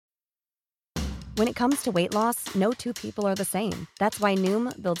When it comes to weight loss, no two people are the same. That's why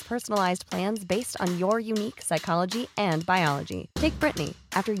Noom builds personalized plans based on your unique psychology and biology. Take Brittany.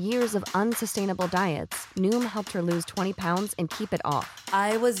 After years of unsustainable diets, Noom helped her lose 20 pounds and keep it off.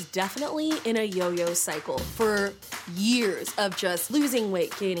 I was definitely in a yo-yo cycle for years of just losing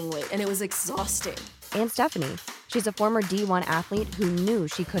weight, gaining weight, and it was exhausting. And Stephanie. She's a former D1 athlete who knew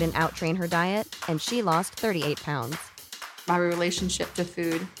she couldn't outtrain her diet, and she lost 38 pounds. My relationship to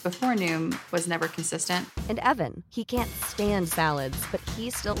food before Noom was never consistent. And Evan, he can't stand salads, but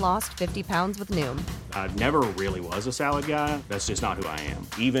he still lost 50 pounds with Noom. I never really was a salad guy. That's just not who I am.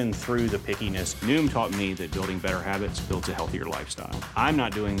 Even through the pickiness, Noom taught me that building better habits builds a healthier lifestyle. I'm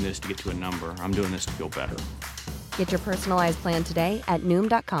not doing this to get to a number. I'm doing this to feel better. Get your personalized plan today at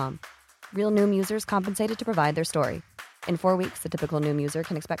Noom.com. Real Noom users compensated to provide their story. In 4 weeks, the typical Noom user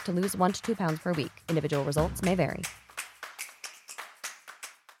can expect to lose 1 to 2 pounds per week. Individual results may vary.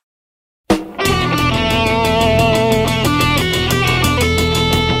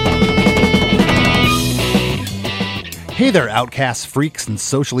 Hey there, outcasts, freaks, and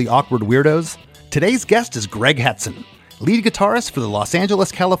socially awkward weirdos. Today's guest is Greg Hetson, lead guitarist for the Los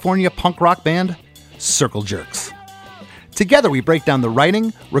Angeles, California punk rock band Circle Jerks. Together we break down the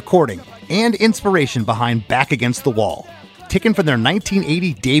writing, recording, and inspiration behind Back Against the Wall, taken from their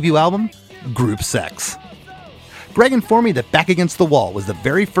 1980 debut album, Group Sex. Greg informed me that Back Against the Wall was the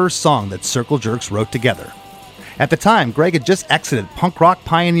very first song that Circle Jerks wrote together. At the time, Greg had just exited punk rock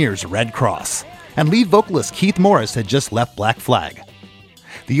pioneers Red Cross, and lead vocalist Keith Morris had just left Black Flag.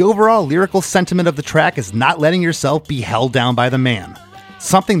 The overall lyrical sentiment of the track is not letting yourself be held down by the man,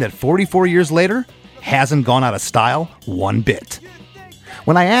 something that 44 years later hasn't gone out of style one bit.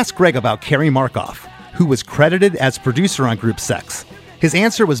 When I asked Greg about Carrie Markoff, who was credited as producer on Group Sex, his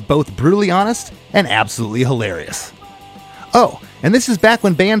answer was both brutally honest and absolutely hilarious. Oh, and this is back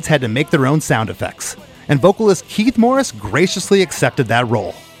when bands had to make their own sound effects, and vocalist Keith Morris graciously accepted that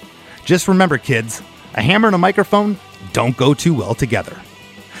role. Just remember, kids, a hammer and a microphone don't go too well together.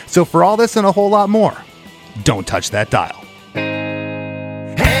 So for all this and a whole lot more, don't touch that dial.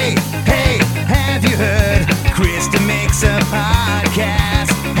 Hey, hey, have you heard? Krista makes a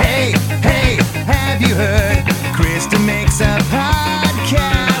podcast. Hey, hey, have you heard? Krista makes a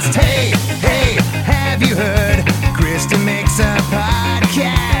podcast. Hey, hey, have you heard? Krista makes a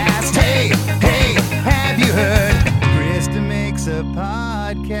podcast. Hey, hey, have you heard? Krista makes a podcast.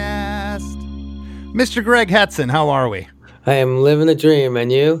 Mr. Greg Hetson, how are we? I am living the dream,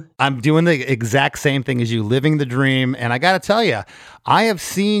 and you? I'm doing the exact same thing as you, living the dream. And I got to tell you, I have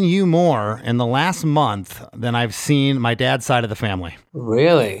seen you more in the last month than I've seen my dad's side of the family.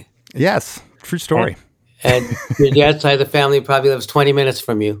 Really? Yes, true story. And your dad's side of the family probably lives 20 minutes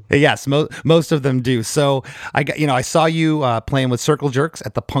from you. Yes, most of them do. So I saw you playing with Circle Jerks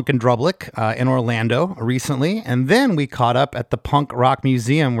at the Punk and Drublic in Orlando recently, and then we caught up at the Punk Rock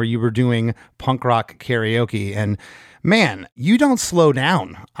Museum where you were doing punk rock karaoke. And man, you don't slow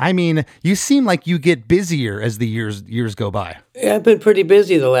down. I mean, you seem like you get busier as the years go by. Yeah, I've been pretty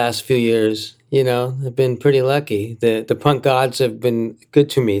busy the last few years. You know, I've been pretty lucky. The punk gods have been good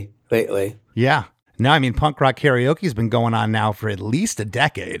to me lately. Yeah. No, I mean, punk rock karaoke has been going on now for at least a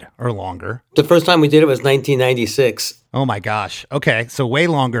decade or longer. The first time we did it was 1996. Oh my gosh. Okay, so way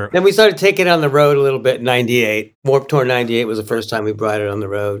longer. Then we started taking it on the road a little bit in 98. Warped Tour 98 was the first time we brought it on the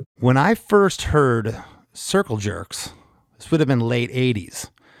road. When I first heard Circle Jerks, this would have been late 80s.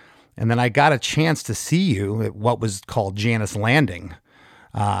 And then I got a chance to see you at what was called Janus Landing,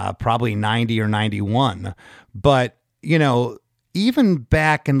 probably 90 or 91. But, you know, even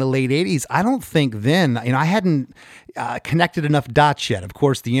back in the late 80s, I don't think then, I hadn't connected enough dots yet. Of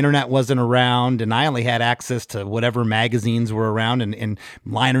course, the internet wasn't around, and I only had access to whatever magazines were around and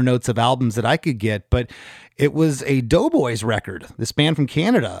liner notes of albums that I could get. But it was a Doughboys record, this band from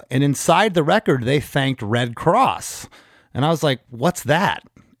Canada. And inside the record, they thanked Red Cross. And I was like, what's that?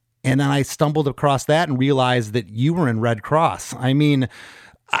 And then I stumbled across that and realized that you were in Red Cross. I mean,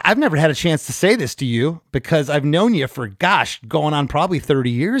 I've never had a chance to say this to you because I've known you for, going on probably 30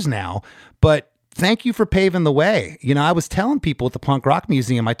 years now, but thank you for paving the way. You know, I was telling people at the Punk Rock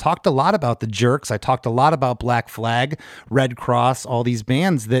Museum, I talked a lot about the Jerks. I talked a lot about Black Flag, Red Cross, all these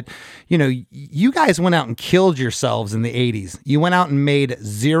bands that, you know, you guys went out and killed yourselves in the 80s. You went out and made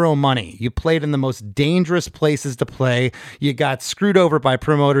zero money. You played in the most dangerous places to play. You got screwed over by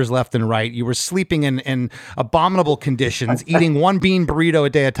promoters left and right. You were sleeping in abominable conditions, eating one bean burrito a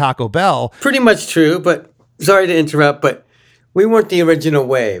day at Taco Bell. Pretty much true, but sorry to interrupt, but we weren't the original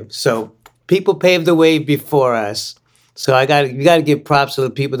wave, so people paved the way before us. So you got to give props to the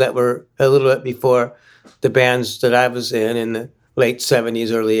people that were a little bit before the bands that I was in and late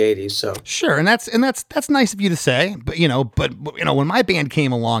 70s, early 80s. So Sure, and that's nice of you to say, but when my band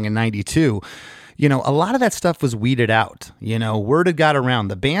came along in '92, a lot of that stuff was weeded out. Word had got around.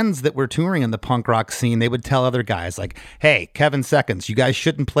 The bands that were touring in the punk rock scene, they would tell other guys like, "Hey, Kevin Seconds, you guys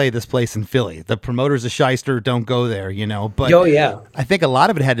shouldn't play this place in Philly. The promoter's a shyster. Don't go there." But oh yeah, I think a lot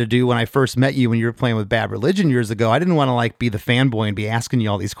of it had to do when I first met you when you were playing with Bad Religion years ago. I didn't want to be the fanboy and be asking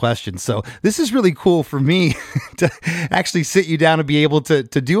you all these questions. So this is really cool for me to actually sit you down and be able to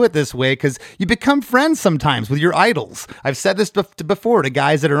do it this way, because you become friends sometimes with your idols. I've said this before to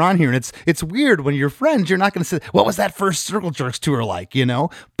guys that are on here, and it's weird when you're friends, you're not going to say, "What was that first Circle Jerks tour like?"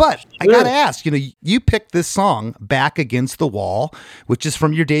 But I got to ask, you picked this song, Back Against the Wall, which is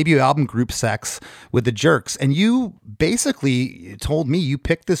from your debut album, Group Sex with the Jerks. And you basically told me you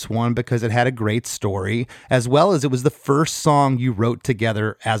picked this one because it had a great story, as well as it was the first song you wrote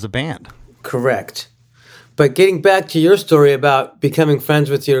together as a band. Correct. But getting back to your story about becoming friends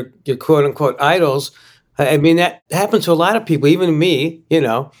with your quote unquote idols, I mean, that happens to a lot of people, even me.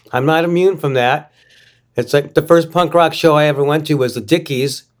 I'm not immune from that. It's like the first punk rock show I ever went to was the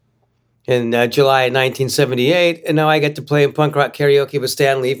Dickies in July 1978, and now I get to play in punk rock karaoke with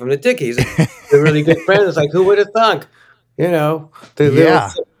Stan Lee from the Dickies. They're really good friends. It's like, who would have thunk? The little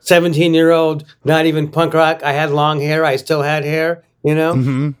 17-year-old, not even punk rock. I had long hair. I still had hair.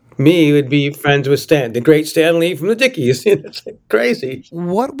 Mm-hmm. Me would be friends with Stan, the great Stan Lee from the Dickies. It's crazy.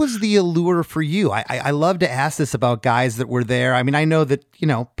 What was the allure for you? I love to ask this about guys that were there. I mean, I know that,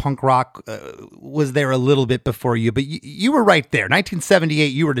 punk rock was there a little bit before you, but you were right there. 1978,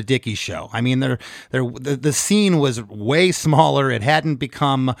 you were at a Dickies show. I mean, the scene was way smaller. It hadn't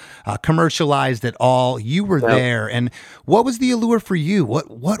become commercialized at all. You were there. And what was the allure for you?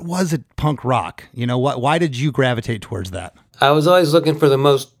 What was it, punk rock? Why did you gravitate towards that? I was always looking for the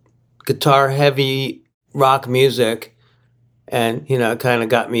most guitar-heavy rock music, and it kind of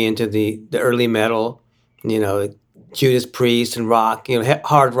got me into the early metal, Judas Priest and rock,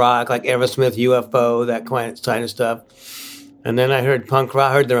 hard rock like Aerosmith, UFO, that kind of stuff. And then I heard punk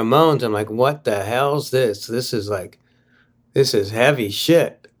rock, I heard the Ramones. I'm like, what the hell's this? This is heavy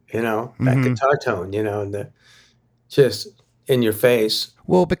shit, that guitar tone, and just in your face.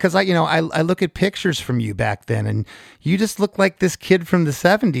 Well, because I look at pictures from you back then, and you just look like this kid from the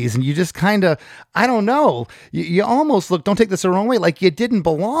 70s, and you just kind of, I don't know, you almost look, don't take this the wrong way, like you didn't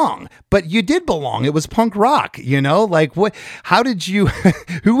belong, but you did belong. It was punk rock, how did you,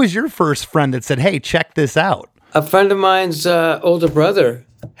 who was your first friend that said, "Hey, check this out"? A friend of mine's older brother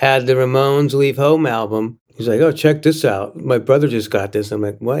had the Ramones Leave Home album. He's like, "Oh, check this out. My brother just got this." I'm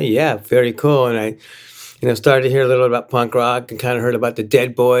like, "Well, yeah, very cool." And I started to hear a little about punk rock and kind of heard about the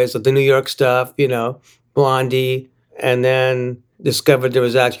Dead Boys, the New York stuff, Blondie, and then discovered there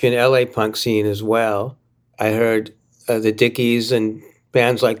was actually an LA punk scene as well. I heard the Dickies and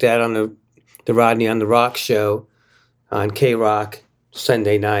bands like that on the Rodney on the Rocks show on K-Rock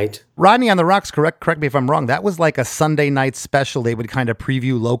Sunday night. Rodney on the Rocks, correct me if I'm wrong, that was like a Sunday night special. They would kind of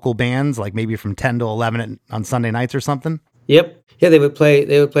preview local bands, like maybe from 10 to 11 on Sunday nights or something? Yep. Yeah, they would play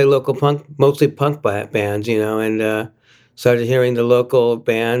local punk, mostly punk bands, and started hearing the local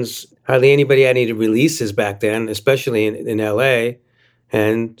bands. Hardly anybody had any releases back then, especially in LA.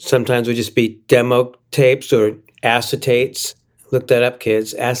 And sometimes it would just be demo tapes or acetates. Look that up,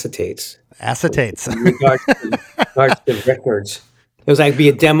 kids. Acetates. Acetates. In regards to records. It was like be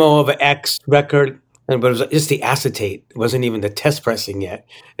a demo of an X record, but it was just the acetate. It wasn't even the test pressing yet,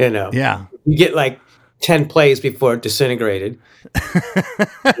 Yeah. You get like 10 plays before it disintegrated.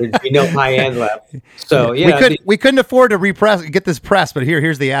 There'd be no high end left. So we couldn't afford to get this pressed, but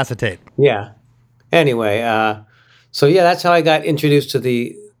here's the acetate. Yeah. Anyway, that's how I got introduced to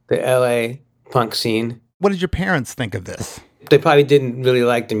the LA punk scene. What did your parents think of this? They probably didn't really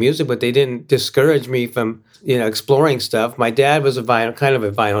like the music, but they didn't discourage me from exploring stuff. My dad was kind of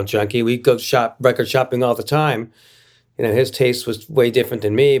a vinyl junkie. We'd go record shopping all the time. His taste was way different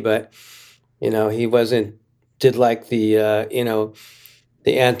than me, but he did like the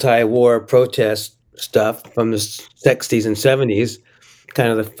anti-war protest stuff from the 60s and 70s, kind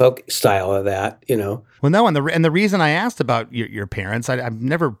of the folk style of that, Well, no, and the reason I asked about your parents, I've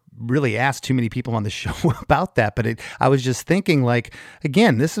never really asked too many people on the show about that, but I was just thinking,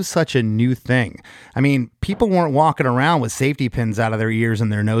 again, this is such a new thing. I mean, people weren't walking around with safety pins out of their ears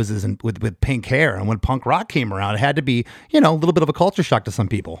and their noses and with pink hair. And when punk rock came around, it had to be, a little bit of a culture shock to some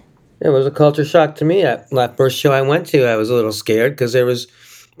people. It was a culture shock to me. That first show I went to, I was a little scared because there was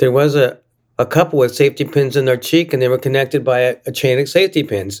a couple with safety pins in their cheek, and they were connected by a chain of safety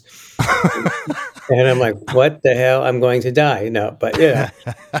pins. And I'm like, what the hell? I'm going to die. No, but yeah.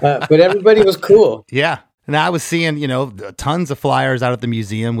 But everybody was cool. Yeah. And I was seeing, tons of flyers out at the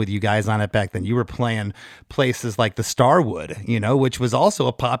museum with you guys on it back then. You were playing places like the Starwood, which was also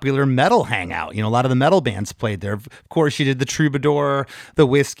a popular metal hangout. A lot of the metal bands played there. Of course, you did the Troubadour, the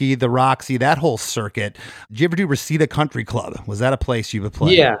Whiskey, the Roxy, that whole circuit. Did you ever do Reseda Country Club? Was that a place you would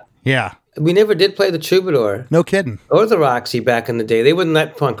play? Yeah. Yeah. We never did play the Troubadour. No kidding. Or the Roxy back in the day. They wouldn't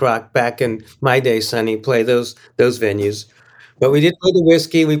let punk rock back in my day, Sonny, play those venues. But we did play the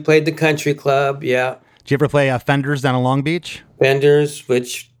Whiskey. We played the Country Club. Yeah. Did you ever play Fenders down in Long Beach? Fenders,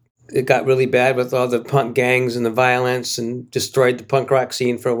 which it got really bad with all the punk gangs and the violence and destroyed the punk rock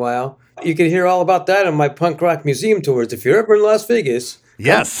scene for a while. You can hear all about that on my punk rock museum tours if you're ever in Las Vegas.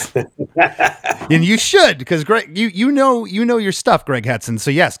 Yes. And you should, because Greg, you know your stuff, Greg Hetson.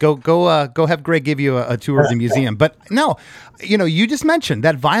 So yes, go have Greg give you a tour of the museum. But no, you just mentioned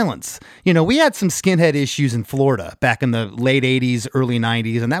that violence. We had some skinhead issues in Florida back in the late 80s, early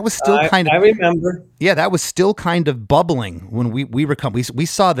 90s, and that was still kind of, I remember. Yeah, that was still kind of bubbling when we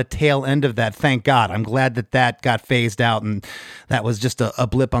saw the tail end of that. Thank God. I'm glad that got phased out and that was just a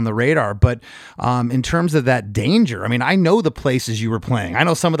blip on the radar. But in terms of that danger, I mean, I know the places you were playing. I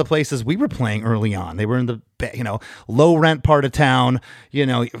know some of the places we were playing early on. They were in the low rent part of town,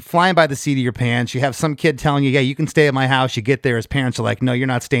 flying by the seat of your pants. You have some kid telling you, yeah, you can stay at my house. You get there, his parents are like, no, you're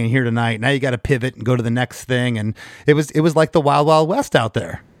not staying here tonight. Now you got to pivot and go to the next thing. And it was like the Wild Wild West out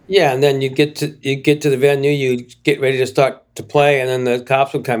there. Yeah, and then you get to the venue, you get ready to start to play, and then the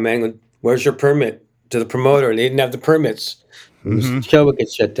cops would come in and, where's your permit? To the promoter, and they didn't have the permits. Mm-hmm. The show would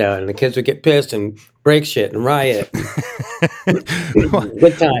get shut down, and the kids would get pissed and break shit and riot.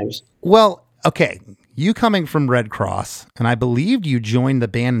 Good times. Well, okay. You coming from Red Cross, and I believed you joined the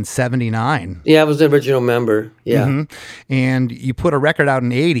band in 79. Yeah, I was the original member. Yeah. Mm-hmm. And you put a record out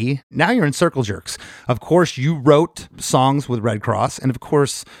in 80. Now you're in Circle Jerks. Of course, you wrote songs with Red Cross. And of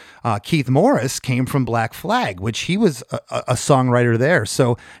course, Keith Morris came from Black Flag, which he was a songwriter there.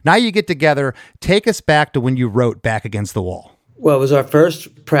 So now you get together. Take us back to when you wrote Back Against the Wall. Well, it was our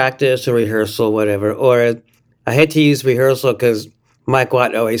first practice or rehearsal, whatever. Or I had to use rehearsal because Mike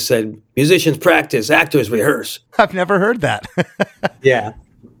Watt always said, musicians practice, actors rehearse. I've never heard that. Yeah.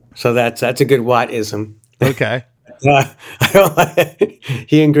 So that's a good Wattism. Okay.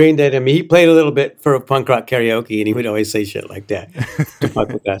 He ingrained that in me. He played a little bit for a punk rock karaoke, and he would always say shit like that to fuck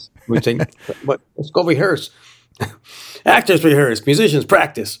with us. We'd say, let's go rehearse. Actors rehearse, musicians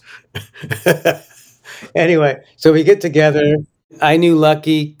practice. Anyway, so we get together. I knew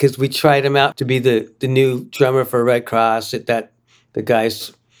Lucky because we tried him out to be the new drummer for Red Cross. The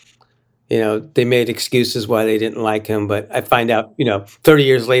guys, they made excuses why they didn't like him. But I find out, 30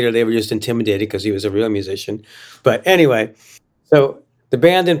 years later, they were just intimidated because he was a real musician. But anyway, so the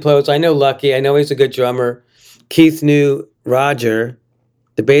band implodes. I know Lucky. I know he's a good drummer. Keith knew Roger,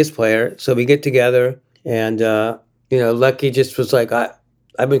 the bass player. So we get together and, Lucky just was like,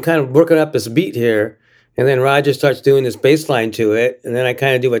 I've been kind of working up this beat here. And then Roger starts doing this bass line to it. And then I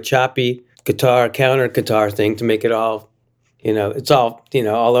kind of do a choppy guitar, counter guitar thing to make it all, it's all,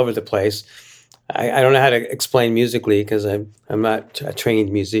 all over the place. I don't know how to explain musically because I'm not a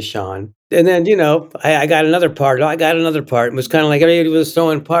trained musician. And then, I got another part. It was kind of like everybody was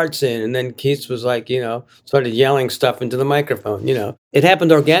throwing parts in. And then Keith was like, started yelling stuff into the microphone, It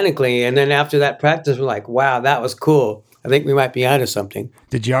happened organically. And then after that practice, we're like, wow, that was cool. I think we might be onto something.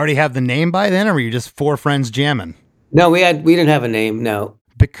 Did you already have the name by then, or were you just four friends jamming? No, we didn't have a name, no.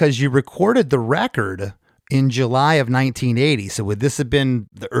 Because you recorded the record in July of 1980. So would this have been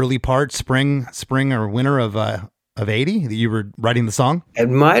the early part, spring or winter of 80 that you were writing the song? It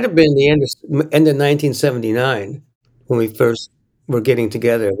might have been the end of 1979 when we first were getting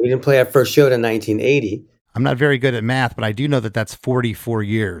together. We didn't play our first show in 1980. I'm not very good at math, but I do know that that's 44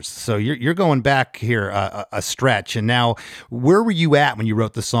 years. So you're going back here a stretch. And now, where were you at when you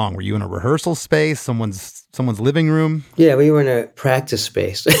wrote the song? Were you in a rehearsal space, someone's living room? Yeah, we were in a practice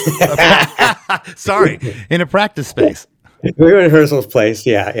space. Sorry, in a practice space. We were in a rehearsal place.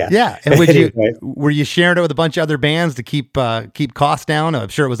 Yeah. Yeah, and were you sharing it with a bunch of other bands to keep costs down? I'm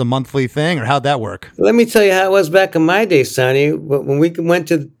sure it was a monthly thing, or how'd that work? Let me tell you how it was back in my day, Sonny. When we went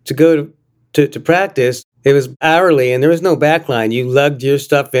to go to practice. It was hourly, and there was no backline. You lugged your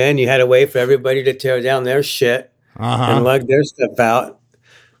stuff in. You had to wait for everybody to tear down their shit and lug their stuff out.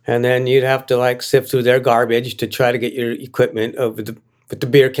 And then you'd have to, sift through their garbage to try to get your equipment with the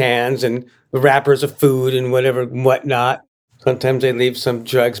beer cans and the wrappers of food and whatever and whatnot. Sometimes they leave some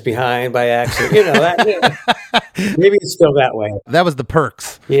drugs behind by accident. Maybe it's still that way. That was the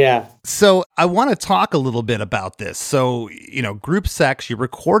perks. Yeah. So I want to talk a little bit about this. So, Group Sex, you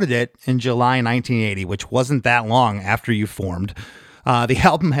recorded it in July 1980, which wasn't that long after you formed. The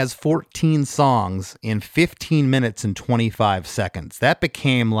album has 14 songs in 15 minutes and 25 seconds. That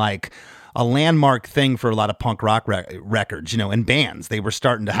became like a landmark thing for a lot of punk rock records, and bands. They were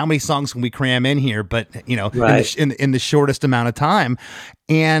starting to, how many songs can we cram in here? But, Right. in the shortest amount of time.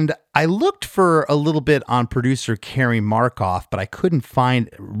 And I looked for a little bit on producer Carrie Markoff, but I couldn't find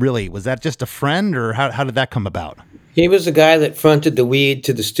really. Was that just a friend, or how did that come about? He was the guy that fronted the weed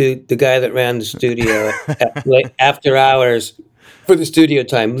to the guy that ran the studio after hours for the studio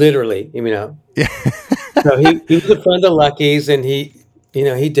time, literally, Yeah. So he was a friend of Lucky's, and he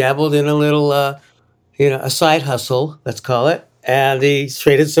dabbled in a little, a side hustle, let's call it. And he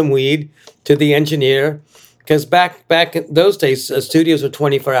traded some weed to the engineer, because back in those days, studios were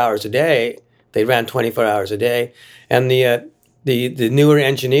 24 hours a day. They ran 24 hours a day, and the newer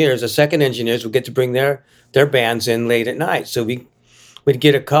engineers, the second engineers, would get to bring their bands in late at night. So we'd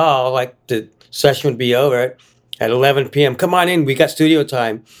get a call, like the session would be over at 11 p.m. Come on in, we got studio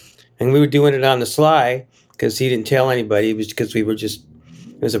time. And we were doing it on the sly because he didn't tell anybody. It was because it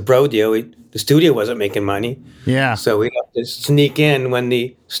was a bro deal. The studio wasn't making money. Yeah. So we'd have to sneak in when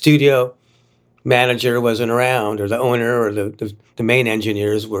the studio manager wasn't around, or the owner, or the main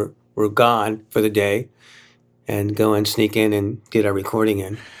engineers were gone for the day, and go and sneak in and get our recording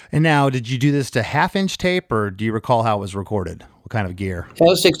in. And now, did you do this to half-inch tape, or do you recall how it was recorded? What kind of gear? That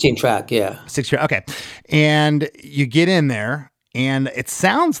was 16 track, yeah. 6 track, okay. And you get in there, and it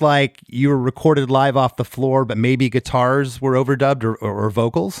sounds like you were recorded live off the floor, but maybe guitars were overdubbed or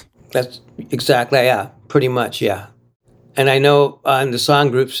vocals? That's exactly, yeah, pretty much, yeah. And I know on the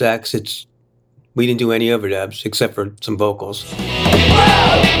song Group Sex, we didn't do any overdubs except for some vocals.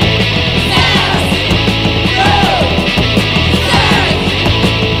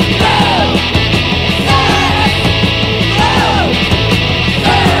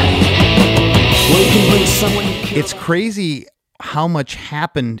 It's crazy how much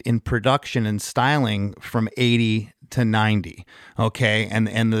happened in production and styling from 80 to 90, okay? And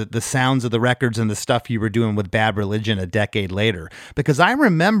the sounds of the records and the stuff you were doing with Bad Religion a decade later. Because I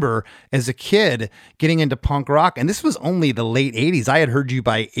remember as a kid getting into punk rock, and this was only the late 80s. I had heard you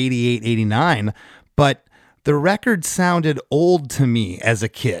by 88, 89, but the record sounded old to me as a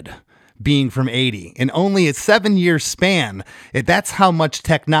kid, being from 80. In only a 7-year span, that's how much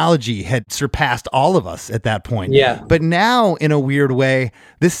technology had surpassed all of us at that point. Yeah. But now, in a weird way,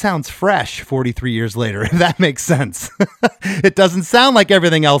 this sounds fresh 43 years later, if that makes sense. It doesn't sound like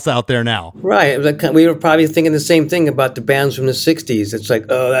everything else out there now. Right. We were probably thinking the same thing about the bands from the 60s. It's like,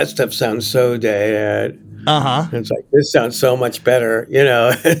 oh, that stuff sounds so dead. Uh-huh. And it's like, this sounds so much better,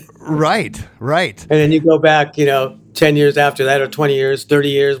 Right. And then you go back, 10 years after that, or 20 years, 30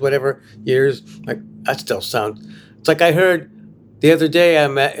 years, whatever years, like, that still sounds. It's like I heard the other day,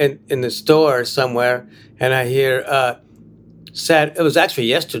 I'm in the store somewhere, and I hear, it was actually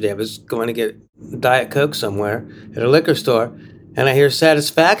yesterday, I was going to get Diet Coke somewhere at a liquor store, and I hear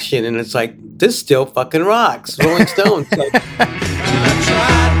Satisfaction, and it's like, this still fucking rocks. Rolling Stones. Like,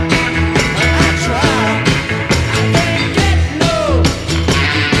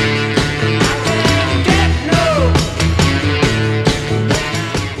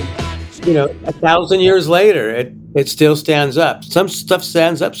 you know, 1,000 years later, it still stands up. Some stuff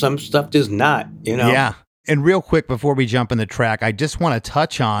stands up, some stuff does not, you know? Yeah. And real quick, before we jump in the track, I just want to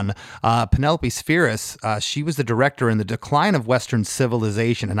touch on Penelope Spheris. She was the director in The Decline of Western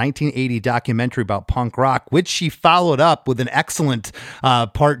Civilization, a 1980 documentary about punk rock, which she followed up with an excellent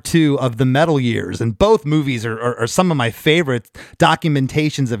part 2 of The Metal Years. And both movies are some of my favorite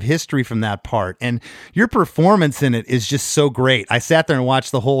documentations of history from that part. And your performance in it is just so great. I sat there and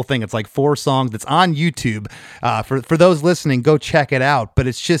watched the whole thing. It's like 4 songs. It's on YouTube. For those listening, go check it out. But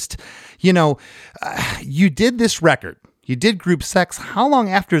it's just, you know, you did this record. You did Group Sex. How long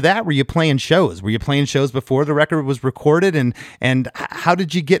after that were you playing shows? Were you playing shows before the record was recorded? And how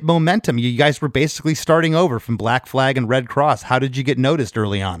did you get momentum? You guys were basically starting over from Black Flag and Red Cross. How did you get noticed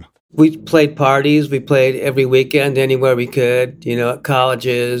early on? We played parties. We played every weekend, anywhere we could, you know, at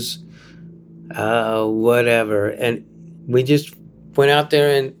colleges, whatever. And we just went out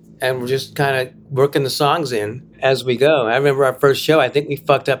there and we're just kind of working the songs in as we go. I remember our first show, I think we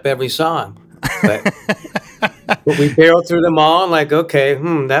fucked up every song. But we barreled through them all and like, okay,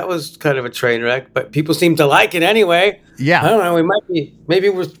 that was kind of a train wreck, but people seem to like it anyway. Yeah. I don't know, maybe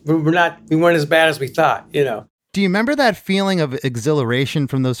we weren't as bad as we thought, you know. Do you remember that feeling of exhilaration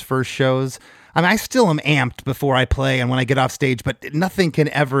from those first shows? I mean, I still am amped before I play and when I get off stage, but nothing can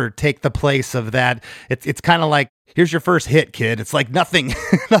ever take the place of that. It's kind of like, here's your first hit, kid. It's like nothing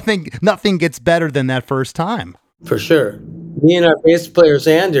gets better than that first time. For sure. Me and our bass player,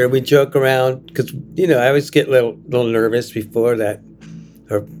 Xander, we joke around because, you know, I always get a little nervous before that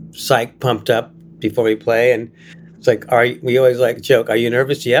or psych pumped up before we play. And it's like, we always like joke, are you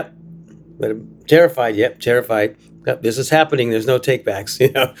nervous? Yep. But I'm terrified. Yep. Terrified. Yep, this is happening. There's no takebacks.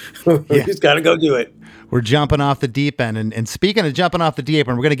 We Yeah. just got to go do it. We're jumping off the deep end. And speaking of jumping off the deep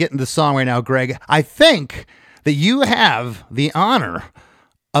end, we're going to get into the song right now, Greg. I think that you have the honor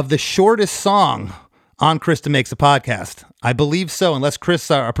of the shortest song on Krista Makes a Podcast. I believe so, unless Chris,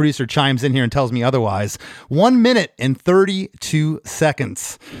 our producer, chimes in here and tells me otherwise. 1 minute and 32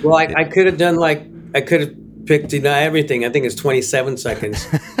 seconds. Well, I could have done I could have picked Deny Everything. I think it's 27 seconds.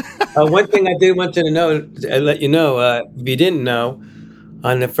 One thing I did want you to know, I let you know, if you didn't know,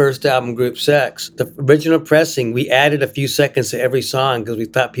 on the first album, Group Sex, the original pressing, we added a few seconds to every song because we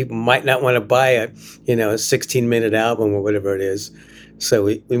thought people might not want to buy a 16-minute album or whatever it is. So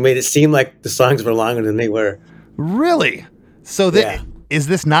we made it seem like the songs were longer than they were. Really? So is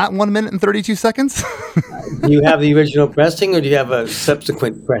this not 1 minute and 32 seconds? Do you have the original pressing, or do you have a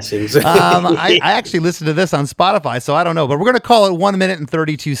subsequent pressings? I actually listened to this on Spotify, so I don't know. But we're going to call it 1 minute and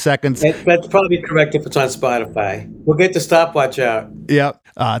 32 seconds. That's probably correct if it's on Spotify. We'll get the stopwatch out. Yep.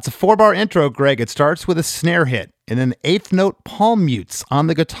 It's a 4-bar intro, Greg. It starts with a snare hit and then eighth note palm mutes on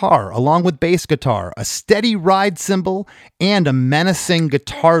the guitar, along with bass guitar, a steady ride cymbal, and a menacing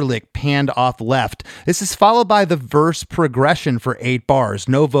guitar lick panned off left. This is followed by the verse progression for 8 bars,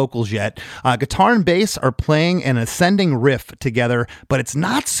 no vocals yet. Guitar and bass are playing an ascending riff together, but it's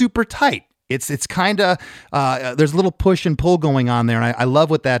not super tight. It's kind of there's a little push and pull going on there, and I love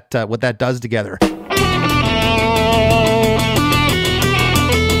what that does together.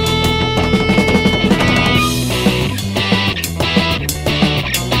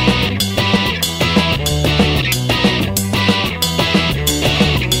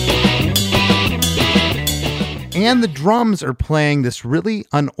 And the drums are playing this really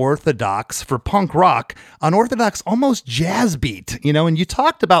unorthodox, for punk rock, unorthodox, almost jazz beat, and you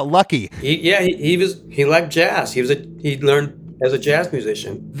talked about Lucky. He liked jazz. He learned as a jazz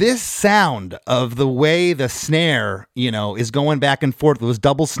musician. This sound of the way the snare, is going back and forth, those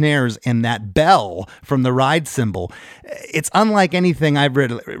double snares and that bell from the ride cymbal, it's unlike anything I've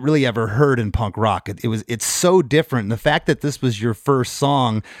really ever heard in punk rock. It's so different. And the fact that this was your first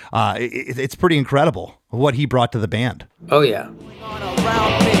song, it's pretty incredible what he brought to the band. Oh, yeah.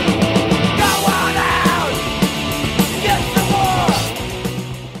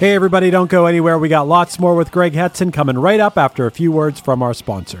 Hey everybody, don't go anywhere. We got lots more with Greg Hetson coming right up after a few words from our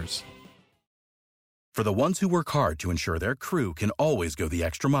sponsors. For the ones who work hard to ensure their crew can always go the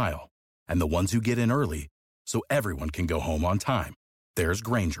extra mile, and the ones who get in early so everyone can go home on time, there's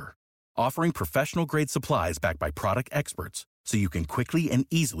Grainger, offering professional-grade supplies backed by product experts so you can quickly and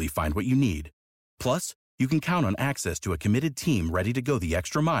easily find what you need. Plus, you can count on access to a committed team ready to go the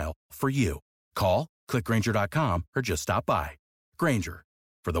extra mile for you. Call, click Grainger.com, or just stop by. Grainger,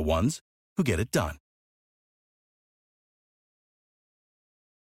 for the ones who get it done.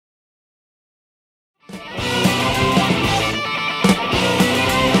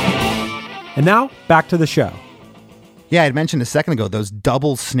 And now, back to the show. Yeah, I had mentioned a second ago, those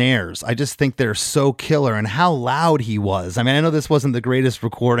double snares. I just think they're so killer, and how loud he was. I mean, I know this wasn't the greatest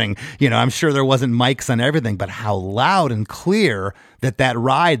recording. I'm sure there wasn't mics on everything, but how loud and clear that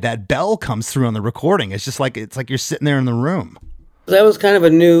ride, that bell comes through on the recording. It's just like you're sitting there in the room. That was kind of a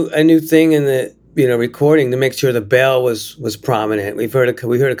new thing in the recording, to make sure the bell was prominent. We heard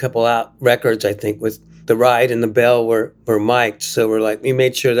a couple out records, I think, with the ride and the bell were mic'd. So we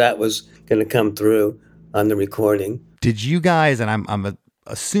made sure that was going to come through on the recording. Did you guys, and I'm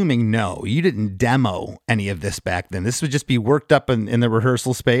assuming no, you didn't demo any of this back then. This would just be worked up in the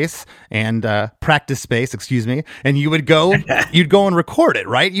rehearsal space and practice space, and you would go, you'd go and record it,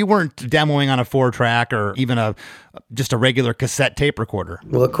 right? You weren't demoing on a 4-track or even just a regular cassette tape recorder.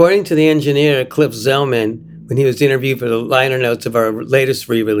 Well, according to the engineer, Cliff Zellman, when he was interviewed for the liner notes of our latest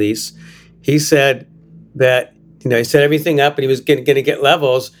re-release, he said that, he set everything up and he was going to get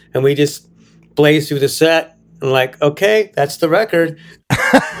levels, and we just blazed through the set. And okay, that's the record.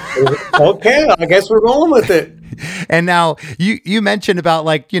 Okay, I guess we're rolling with it. And now you mentioned about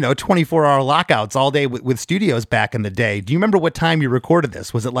 24-hour lockouts all day with studios back in the day. Do you remember what time you recorded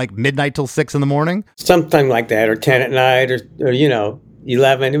this? Was it midnight till 6 in the morning? Something like that, or 10 at night, or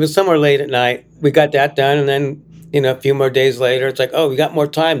 11. It was somewhere late at night. We got that done, and then a few more days later, it's we got more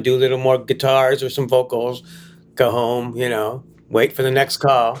time. Do a little more guitars or some vocals. Go home. Wait for the next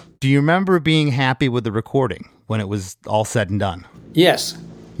call. Do you remember being happy with the recording when it was all said and done? Yes.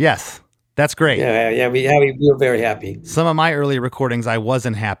 That's great. Yeah, we were very happy. Some of my early recordings I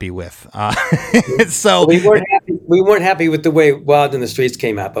wasn't happy with. So we weren't happy with the way Wild in the Streets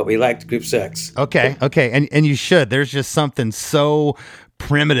came out, but we liked Group Sex. Okay. And you should. There's just something so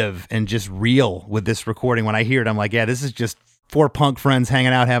primitive and just real with this recording. When I hear it, I'm like, yeah, this is just 4 punk friends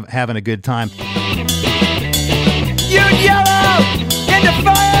hanging out, having a good time. You yell out in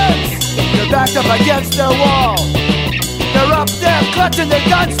defiance. They're backed up against the wall. They're up there clutching their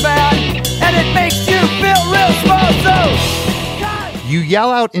guns, man, and it makes you feel real small. So you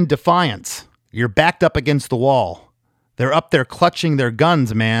yell out in defiance. You're backed up against the wall. They're up there clutching their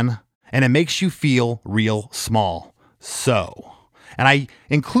guns, man, and it makes you feel real small. So. And I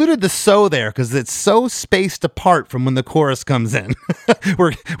included the so there because it's so spaced apart from when the chorus comes in,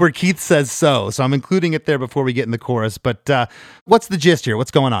 where Keith says so. So I'm including it there before we get in the chorus. But what's the gist here? What's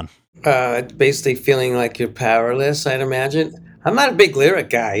going on? Basically feeling like you're powerless, I'd imagine. I'm not a big lyric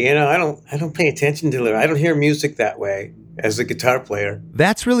guy, you know. I don't pay attention to lyric. I don't hear music that way as a guitar player.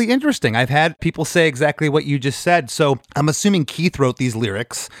 That's really interesting. I've had people say exactly what you just said. So I'm assuming Keith wrote these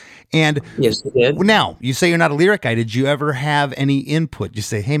lyrics. And yes, he did. Now, you say you're not a lyric guy. Did you ever have any input? You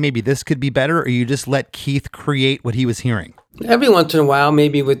say, hey, maybe this could be better, or you just let Keith create what he was hearing? Every once in a while,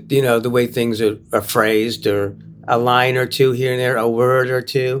 maybe with, the way things are phrased, or a line or two here and there, a word or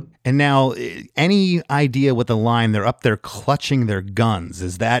two. And now, any idea what the line, they're up there clutching their guns,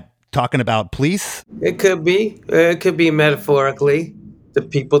 is that talking about police? It could be. It could be metaphorically. The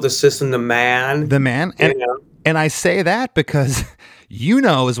people, the system, the man. The man. And I say that because you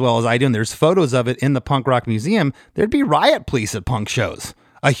know as well as I do, and there's photos of it in the Punk Rock Museum, there'd be riot police at punk shows.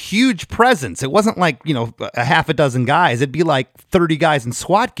 A huge presence. It wasn't like, a half a dozen guys. It'd be like 30 guys in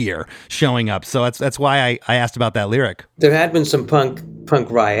SWAT gear showing up. So that's why I asked about that lyric. There had been some punk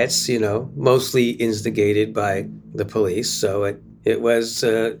riots, mostly instigated by the police. So it was,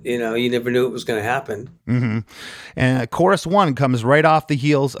 you never knew it was going to happen. Mm-hmm. And chorus 1 comes right off the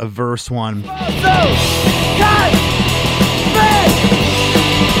heels of verse 1.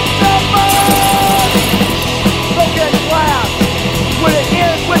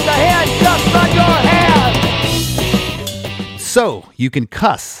 So you can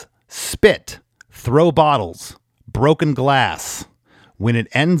cuss, spit, throw bottles, broken glass, when it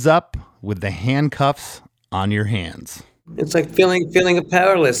ends up with the handcuffs on your hands. It's like feeling of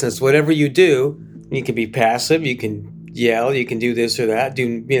powerlessness. Whatever you do, you can be passive, you can yell, you can do this or that,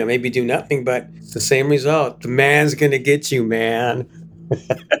 maybe do nothing, but it's the same result. The man's going to get you, man.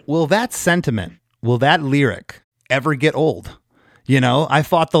 Will that sentiment, will that lyric ever get old? I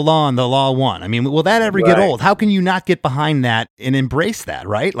fought the law and the law won. I mean, will that ever get old? How can you not get behind that and embrace that,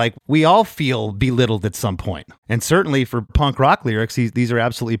 right? Like, we all feel belittled at some point. And certainly for punk rock lyrics, these are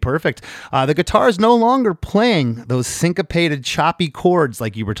absolutely perfect. The guitar is no longer playing those syncopated, choppy chords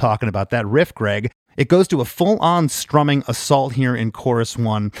like you were talking about, that riff, Greg. It goes to a full-on strumming assault here in chorus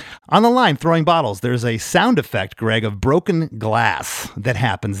 1. On the line, throwing bottles, there's a sound effect, Greg, of broken glass that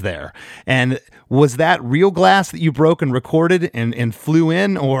happens there. And was that real glass that you broke and recorded and flew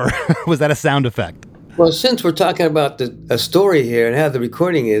in, or was that a sound effect? Well, since we're talking about a story here and how the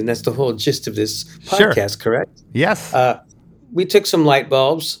recording is, and that's the whole gist of this podcast, correct? Yes. We took some light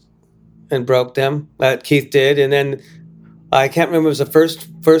bulbs and broke them. Keith did, and then I can't remember if it was the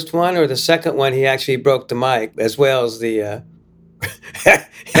first one or the second one. He actually broke the mic as well as the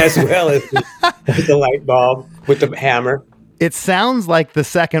the light bulb with the hammer. It sounds like the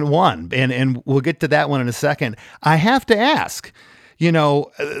second one, and we'll get to that one in a second. I have to ask, the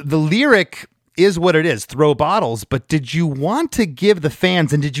lyric is what it is, throw bottles, but did you want to give the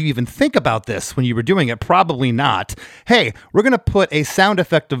fans, and did you even think about this when you were doing it? Probably not. Hey, we're going to put a sound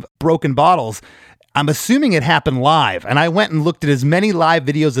effect of broken bottles. I'm assuming it happened live, and I went and looked at as many live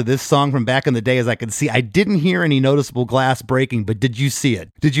videos of this song from back in the day as I could see. I didn't hear any noticeable glass breaking, but did you see it?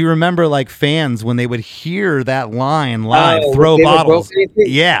 Did you remember, like, fans when they would hear that line live, throw bottles?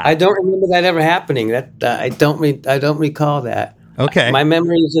 Yeah, I don't remember that ever happening. That I don't recall that. Okay, my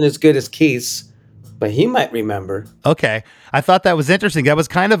memory isn't as good as Keith's, but he might remember. Okay. I thought that was interesting. That was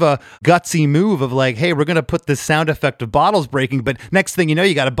kind of a gutsy move of like, hey, we're going to put this sound effect of bottles breaking, but next thing you know,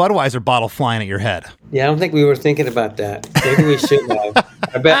 you got a Budweiser bottle flying at your head. Yeah, I don't think we were thinking about that. Maybe we should have.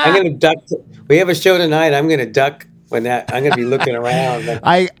 I bet I'm going to duck. We have a show tonight. I'm going to duck when I'm going to be looking around.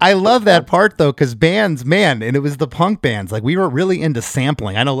 I love that part though, because bands, man, and it was the punk bands, like we were really into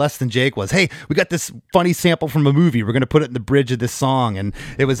sampling. I know Less Than Jake was, hey, we got this funny sample from a movie. We're going to put it in the bridge of this song. And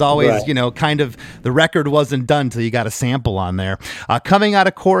it was always, kind of the record wasn't done till you got a sample on there. Coming out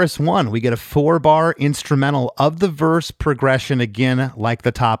of chorus 1, we get a 4-bar instrumental of the verse progression again, like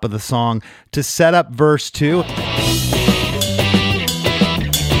the top of the song, to set up verse 2.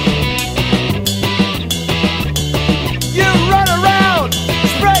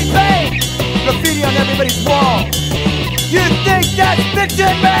 Graffiti on everybody's wall. You think that's fiction,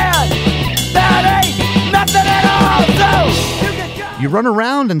 man? That ain't nothing at all. So You run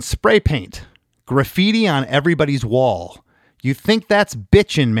around and spray paint. Graffiti on everybody's wall. You think that's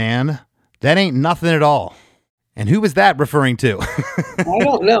bitchin', man. That ain't nothing at all. And who was that referring to? I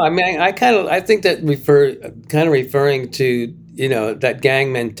don't know. I mean, I think that referring to, that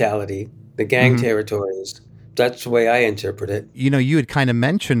gang mentality, the gang territories. That's the way I interpret it. You had kind of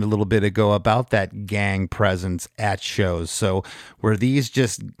mentioned a little bit ago about that gang presence at shows. So were these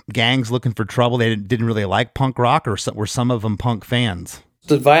just gangs looking for trouble? They didn't really like punk rock, or were some of them punk fans?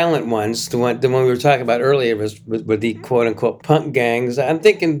 The violent ones, the one we were talking about earlier, were the quote unquote punk gangs. I'm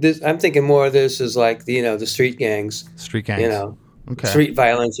thinking more of this as like the street gangs. Street gangs. Okay. Street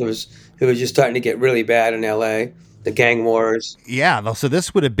violence. It was just starting to get really bad in L.A. The gang wars. Yeah. So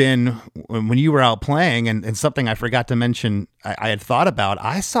this would have been when you were out playing, and something I forgot to mention. I had thought about.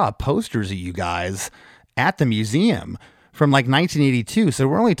 I saw posters of you guys at the museum from like 1982. So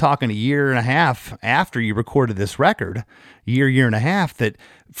we're only talking a year and a half after you recorded this record. Year and a half, that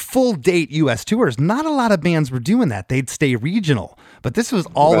full date U.S. tours. Not a lot of bands were doing that. They'd stay regional, but this was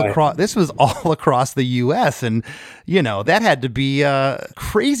all across. This was all across the U.S. And that had to be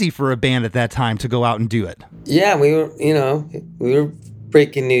crazy for a band at that time to go out and do it. Yeah, we were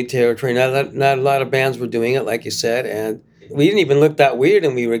breaking new territory. Not a lot of bands were doing it, like you said, and we didn't even look that weird,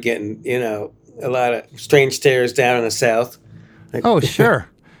 and we were getting a lot of strange stares down in the South. Oh, sure.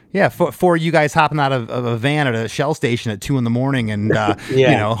 Yeah, for you guys hopping out of a van at a Shell station at 2 a.m. and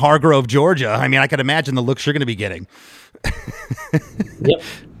Hargrove, Georgia. I mean, I could imagine the looks you're going to be getting.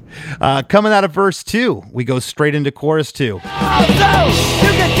 Yep. Coming out of verse 2, we go straight into chorus 2. Oh, so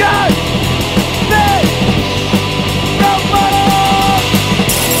you can judge me,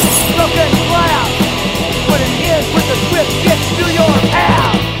 broken glass, when it is with the swift gets to your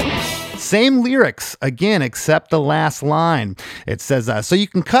house. Same lyrics, again, except the last line. It says, so you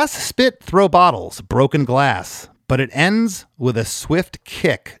can cuss, spit, throw bottles, broken glass, but it ends with a swift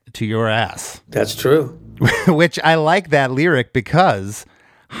kick to your ass. That's true. Which I like that lyric because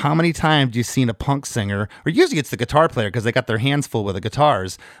how many times do you seen a punk singer, or usually it's the guitar player because they got their hands full with the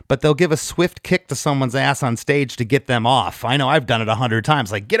guitars, but they'll give a swift kick to someone's ass on stage to get them off. I know I've done it 100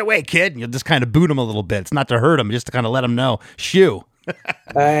 times. Like, get away, kid. And you'll just kind of boot them a little bit. It's not to hurt them, just to kind of let them know, shoo.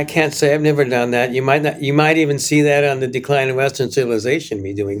 I can't say. I've never done that. You might not. You might even see that on the Decline of Western Civilization.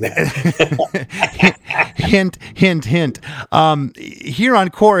 Me doing that. Hint, hint, hint. Here on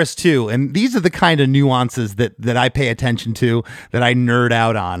chorus 2, and these are the kind of nuances that I pay attention to, that I nerd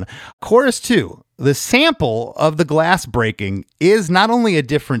out on. Chorus 2. The sample of the glass breaking is not only a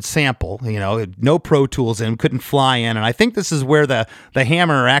different sample, no Pro Tools in, couldn't fly in. And I think this is where the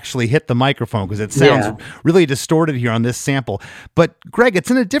hammer actually hit the microphone because it sounds really distorted here on this sample. But Greg, it's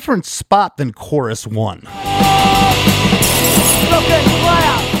in a different spot than chorus 1.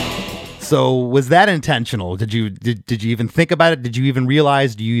 So was that intentional? Did you even think about it? Did you even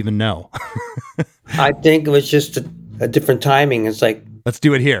realize? Do you even know? I think it was just a different timing. It's like, let's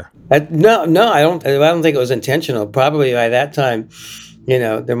do it here. No, I don't think it was intentional. Probably by that time,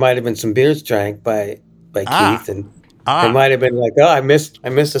 there might have been some beers drank by Keith, and it might have been like, oh, I missed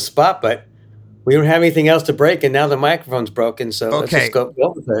a spot, but we don't have anything else to break, and now the microphone's broken, so let's just go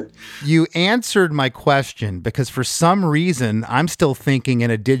with it. You answered my question because for some reason I'm still thinking in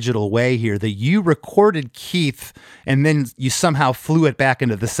a digital way here that you recorded Keith and then you somehow flew it back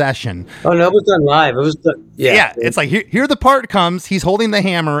into the session. Oh no, it was done live. It was done, yeah. Yeah, it's like here the part comes. He's holding the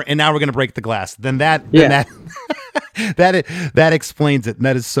hammer, and now we're going to break the glass. Then that explains it. And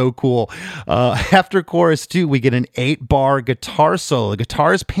that is so cool. After chorus 2, we get an 8-bar guitar solo. The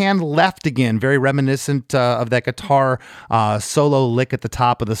guitar is panned left again, very reminiscent of that guitar solo lick at the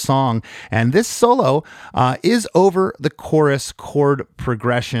top of the song. And this solo is over the chorus chord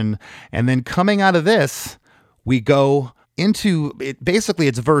progression. And then coming out of this, we go into it. Basically,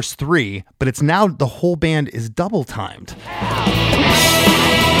 it's verse 3, but it's now the whole band is double timed.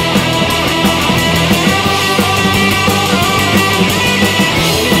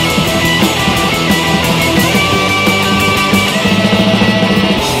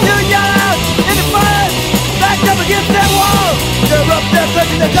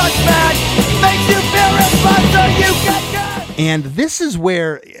 And this is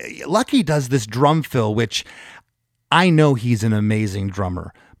where Lucky does this drum fill, which I know he's an amazing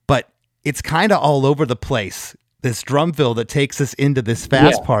drummer, but it's kind of all over the place. This drum fill that takes us into this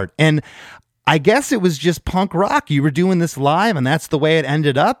fast part. And I guess it was just punk rock. You were doing this live, and that's the way it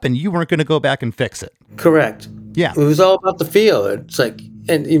ended up, and you weren't going to go back and fix it. Correct. Yeah. It was all about the feel. It's like,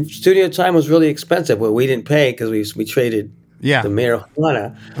 and studio time was really expensive. Well, we didn't pay because we traded the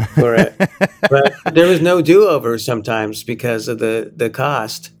marijuana for it. But there was no do-over sometimes because of the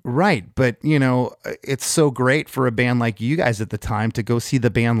cost. Right. But, you know, it's so great for a band like you guys at the time to go see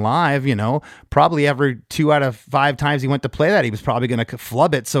the band live, you know, probably every 2 out of 5 times he went to play that, he was probably going to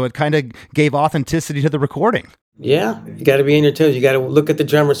flub it. So it kind of gave authenticity to the recording. Yeah. You got to be on your toes. You got to look at the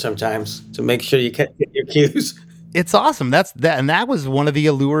drummer sometimes to make sure you get your cues. It's awesome. And that was one of the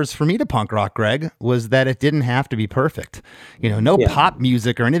allures for me to punk rock, Greg, was that it didn't have to be perfect. You know, no pop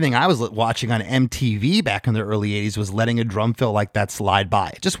music or anything I was watching on MTV back in the early 80s was letting a drum fill like that slide by.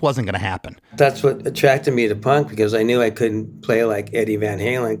 It just wasn't going to happen. That's what attracted me to punk, because I knew I couldn't play like Eddie Van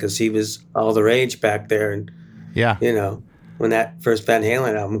Halen because he was all the rage back there. And, you know, when that first Van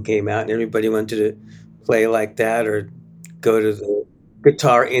Halen album came out and everybody wanted to play like that or go to the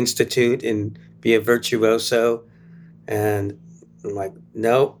Guitar Institute and be a virtuoso. And I'm like,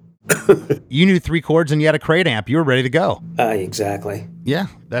 nope. You knew 3 chords and you had a crate amp. You were ready to go. Exactly. Yeah,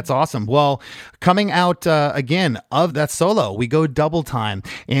 that's awesome. Well, coming out again of that solo, we go double time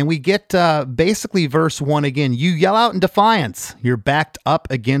and we get basically verse 1 again. You yell out in defiance. You're backed up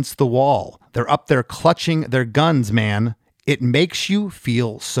against the wall. They're up there clutching their guns, man. It makes you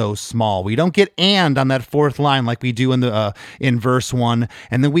feel so small. We don't get "and" on that 4th line like we do in verse 1.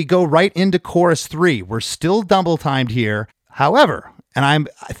 And then we go right into chorus 3. We're still double timed here. However, and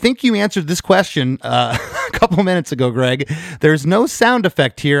I think you answered this question a couple minutes ago, Greg. There's no sound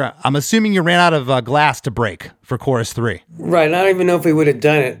effect here. I'm assuming you ran out of glass to break for chorus 3. Right. I don't even know if we would have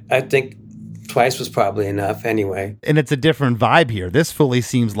done it. I think twice was probably enough anyway. And it's a different vibe here. This fully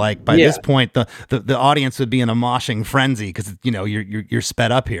seems like by this point the audience would be in a moshing frenzy because, you know, you're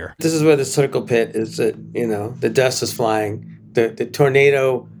sped up here. This is where the circle pit is. That, you know, the dust is flying. The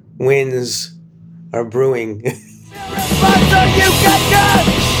tornado winds are brewing.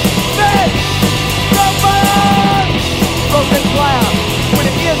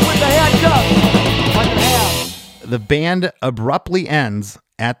 The band abruptly ends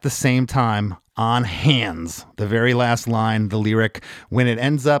at the same time on hands. The very last line, the lyric, when it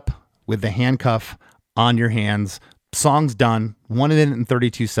ends up with the handcuff on your hands. Song's done, 1 minute and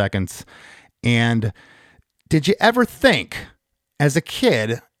 32 seconds. And did you ever think, as a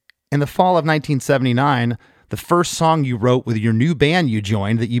kid, in the fall of 1979, the first song you wrote with your new band you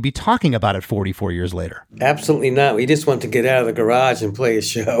joined, that you'd be talking about it 44 years later? Absolutely not. We just want to get out of the garage and play a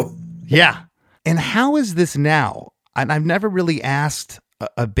show. Yeah. And how is this now? And I've never really asked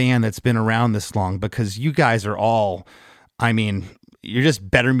a band that's been around this long, because you guys are all, I mean, you're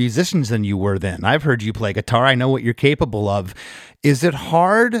just better musicians than you were then. I've heard you play guitar. I know what you're capable of. Is it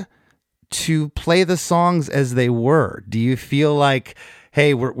hard to play the songs as they were? Do you feel like,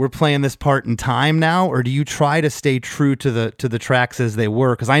 hey, we're playing this part in time now, or do you try to stay true to the tracks as they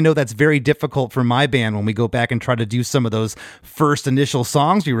were? Because I know that's very difficult for my band when we go back and try to do some of those first initial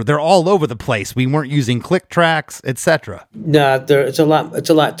songs. They're all over the place. We weren't using click tracks, etc. No, it's a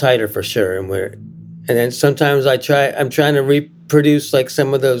lot tighter for sure. And then sometimes I'm trying to reproduce like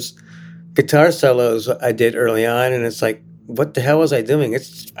some of those guitar solos I did early on, and it's like, what the hell was I doing?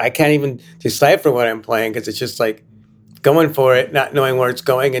 I can't even decipher what I'm playing because it's just like going for it, not knowing where it's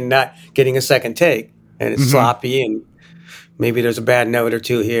going and not getting a second take. And it's sloppy, and maybe there's a bad note or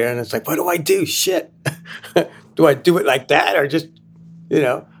two here. And it's like, what do I do? Shit. Do I do it like that? Or just, you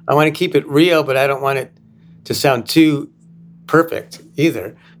know, I want to keep it real, but I don't want it to sound too perfect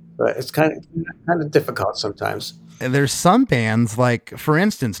either. But it's kind of difficult sometimes. And there's some bands, like, for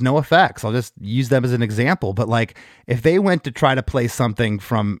instance, NoFX, I'll just use them as an example, but like if they went to try to play something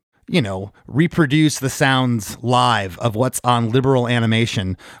from, you know, reproduce the sounds live of what's on Liberal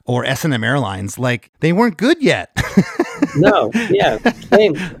Animation or S&M Airlines, like, they weren't good yet. No, yeah,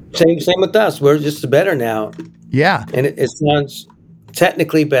 same with us. We're just better now. Yeah. And it sounds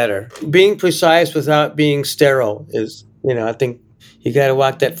technically better. Being precise without being sterile is, you know, I think you got to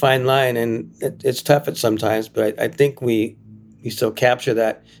walk that fine line, and it's tough at sometimes, but I think we still capture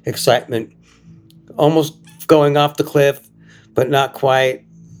that excitement, almost going off the cliff, but not quite,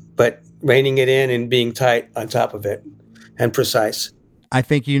 but reining it in and being tight on top of it and precise. I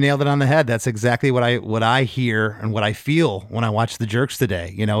think you nailed it on the head. That's exactly what I hear and what I feel when I watch the Jerks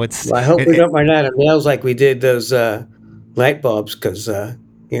today. You know, it's. Well, I hope we don't run out of nails like we did those light bulbs, because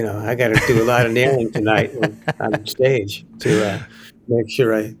you know, I got to do a lot of nailing tonight on stage to make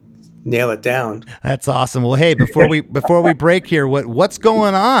sure I nail it down. That's awesome. Well, hey, before we break here, what's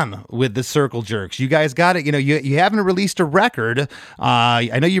going on with the Circle Jerks? You guys got it. You know, you haven't released a record.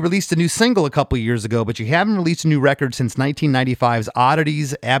 I know you released a new single a couple of years ago, but you haven't released a new record since 1995's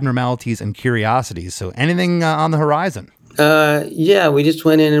Oddities, Abnormalities, and Curiosities. So anything on the horizon? Yeah, we just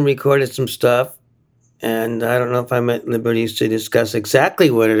went in and recorded some stuff, and I don't know if I'm at liberty to discuss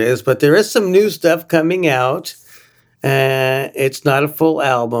exactly what it is, but there is some new stuff coming out. It's not a full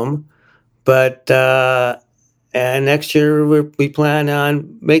album, but and next year we plan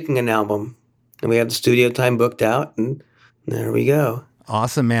on making an album, and we have the studio time booked out, and there we go.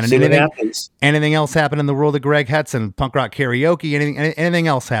 Awesome, man. See And what happens. anything else happen in the world of Greg Hetson? Punk rock karaoke? Anything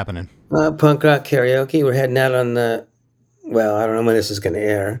else happening? Punk rock karaoke. We're heading out on I don't know when this is going to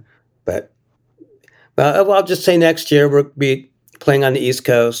air, but I'll just say next year we'll be playing on the East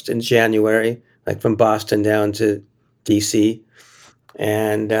Coast in January, like from Boston down to DC.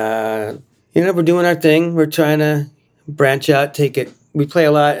 And, we're doing our thing. We're trying to branch out, take it. We play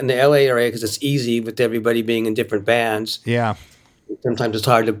a lot in the LA area because it's easy with everybody being in different bands. Yeah. Sometimes it's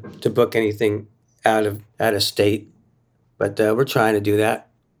hard to book anything out of state, but we're trying to do that.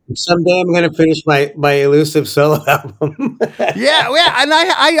 Someday I'm going to finish my elusive solo album. yeah, and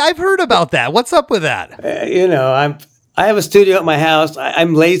I've heard about that. What's up with that? I have a studio at my house.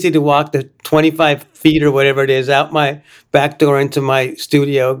 I'm lazy to walk the 25 feet or whatever it is out my back door into my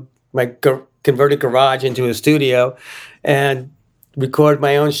studio, my converted garage into a studio, and record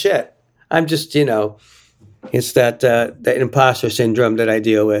my own shit. I'm just, it's that imposter syndrome that I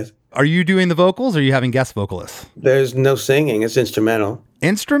deal with. Are you doing the vocals or are you having guest vocalists? There's no singing. It's instrumental.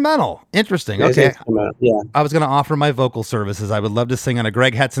 Instrumental. Interesting. It's okay. Instrumental. Yeah. I was going to offer my vocal services. I would love to sing on a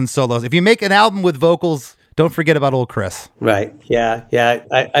Greg Hetson solos. If you make an album with vocals, don't forget about old Chris. Right. Yeah. Yeah.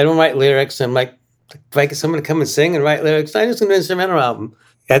 I don't write lyrics. I'm like, if I get someone to come and sing and write lyrics, I just do an instrumental album.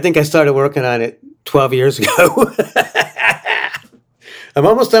 I think I started working on it 12 years ago. I'm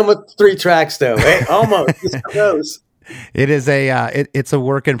almost done with 3 tracks, though. Hey, almost. Just close. It is it's a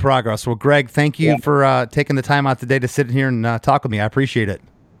work in progress. Well, Greg, thank you for taking the time out today to sit here and talk with me. I appreciate it.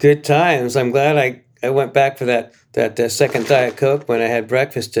 Good times. I'm glad I went back for that second Diet Coke when I had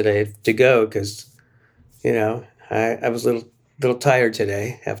breakfast today to go because, I was a little tired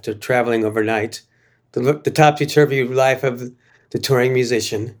today after traveling overnight. The topsy-turvy life of the touring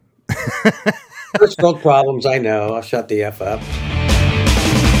musician. First world problems, I know. I'll shut the F up.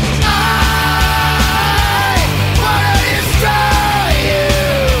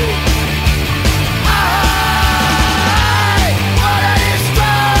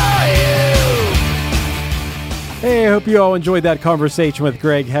 Hey, I hope you all enjoyed that conversation with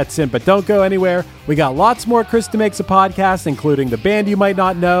Greg Hetson, but don't go anywhere. We got lots more Krista Makes a Podcast, including the band you might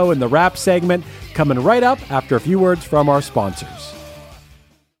not know and the rap segment, coming right up after a few words from our sponsors.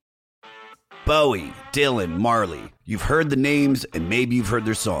 Bowie, Dylan, Marley. You've heard the names and maybe you've heard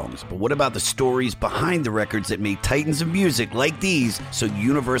their songs, but what about the stories behind the records that made titans of music like these so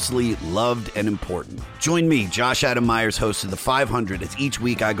universally loved and important? Join me, Josh Adam Myers, host of The 500, as each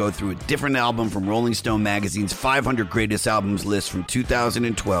week I go through a different album from Rolling Stone magazine's 500 Greatest Albums list from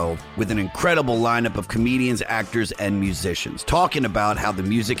 2012 with an incredible lineup of comedians, actors, and musicians talking about how the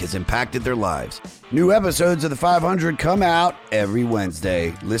music has impacted their lives. New episodes of The 500 come out every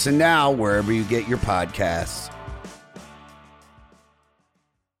Wednesday. Listen now wherever you get your podcasts.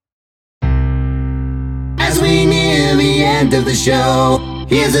 As we near the end of the show,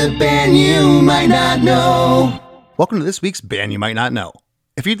 here's a band you might not know. Welcome to this week's Band You Might Not Know.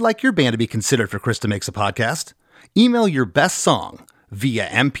 If you'd like your band to be considered for Krista Makes a Podcast, email your best song via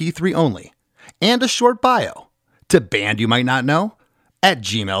MP3 only and a short bio to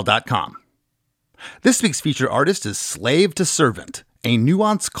bandyoumighttnotknow@gmail.com. This week's featured artist is Slave to Servant, a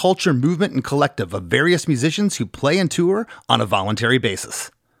nuanced culture movement and collective of various musicians who play and tour on a voluntary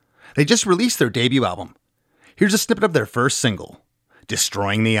basis. They just released their debut album. Here's a snippet of their first single,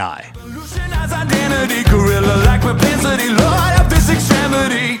 Destroying the Eye. Revolutionize identity, gorilla like propensity, Lord of this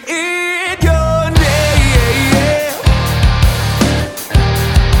extremity, in your name.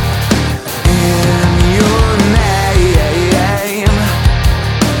 In your name.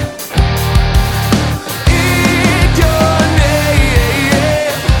 In your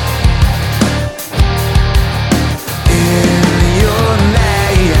name. In your name.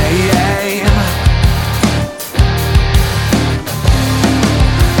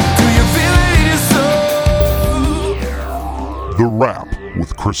 The Wrap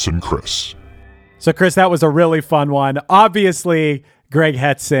with Chris and Chris. So, Chris, that was a really fun one. Obviously, Greg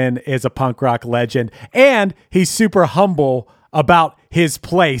Hetson is a punk rock legend, and he's super humble about his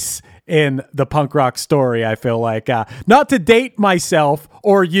place in the punk rock story, I feel like. Not to date myself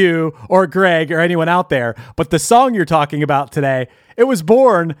or you or Greg or anyone out there, but the song you're talking about today, it was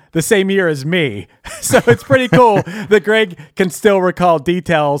born the same year as me. So it's pretty cool that Greg can still recall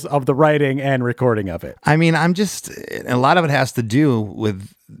details of the writing and recording of it. I mean, a lot of it has to do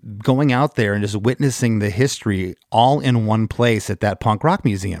with going out there and just witnessing the history all in one place at that punk rock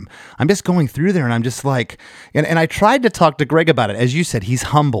museum. I'm just going through there and I'm just like, and I tried to talk to Greg about it. As you said, he's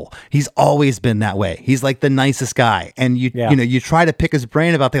humble. He's always been that way. He's like the nicest guy. And you try to pick his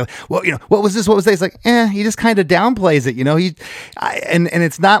brain about things. Well, what was this? What was that? He's like, he just kind of downplays it. And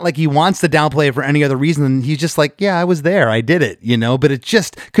it's not like he wants to downplay it for any other reason. He's just like, yeah, I was there. I did it, but it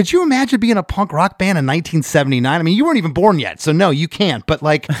just, could you imagine being a punk rock band in 1979? I mean, you weren't even born yet, so no, you can't. But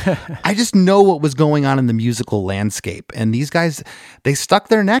like, I just know what was going on in the musical landscape. And these guys, they stuck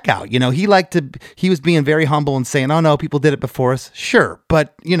their neck out. He was being very humble and saying, oh no, people did it before us. Sure.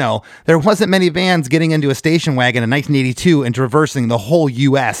 But, there wasn't many bands getting into a station wagon in 1982 and traversing the whole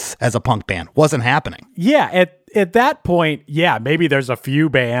U.S. as a punk band. Wasn't happening. Yeah. At that point, yeah, maybe there's a few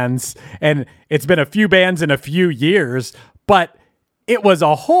bands, and it's been a few bands in a few years, but it was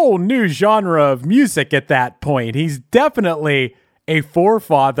a whole new genre of music at that point. He's definitely a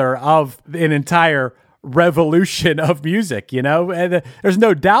forefather of an entire revolution of music, and there's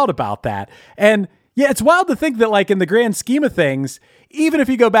no doubt about that. And yeah, it's wild to think that, like, in the grand scheme of things, even if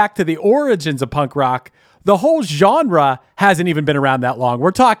you go back to the origins of punk rock, the whole genre hasn't even been around that long.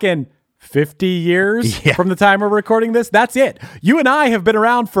 We're talking 50 years from the time we're recording this. That's it. You and I have been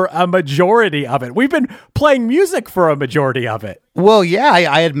around for a majority of it. We've been playing music for a majority of it. Well, yeah,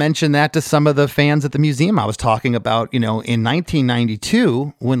 I had mentioned that to some of the fans at the museum. I was talking about, in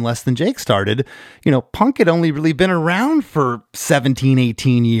 1992, when Less Than Jake started, punk had only really been around for 17,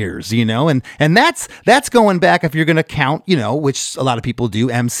 18 years, and that's going back, if you're going to count, which a lot of people do,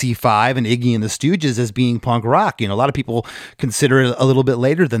 MC5 and Iggy and the Stooges as being punk rock. A lot of people consider it a little bit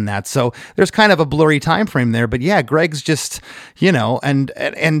later than that. So there's kind of a blurry time frame there. But yeah, Greg's just,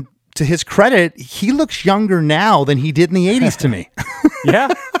 and to his credit, he looks younger now than he did in the 80s to me.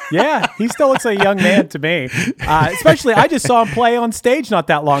 Yeah. He still looks like a young man to me. Especially, I just saw him play on stage not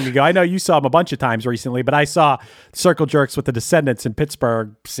that long ago. I know you saw him a bunch of times recently, but I saw Circle Jerks with the Descendants in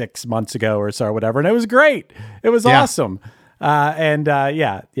Pittsburgh 6 months ago or so, or whatever, and it was great. It was awesome.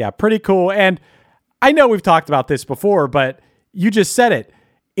 Pretty cool. And I know we've talked about this before, but you just said it.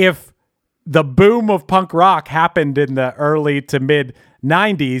 If the boom of punk rock happened in the early to mid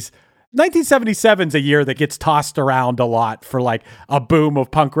 90s, 1977 is a year that gets tossed around a lot for like a boom of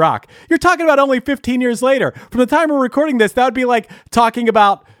punk rock. You're talking about only 15 years later. From the time we're recording this, that would be like talking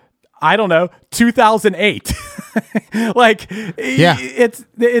about, I don't know, 2008.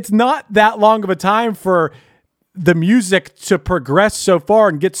 It's not that long of a time for the music to progress so far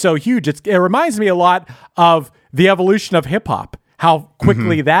and get so huge. It reminds me a lot of the evolution of hip hop. How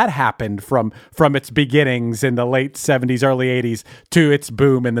quickly that happened from its beginnings in the late 70s, early 80s to its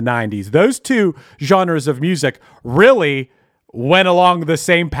boom in the 90s. Those two genres of music really went along the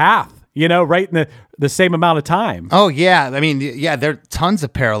same path, right in the same amount of time. Oh, yeah. I mean, there are tons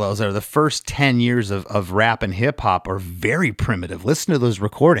of parallels there. The first 10 years of rap and hip hop are very primitive. Listen to those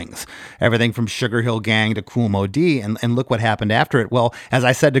recordings. Everything from Sugar Hill Gang to Kool Moe Dee, and look what happened after it. Well, as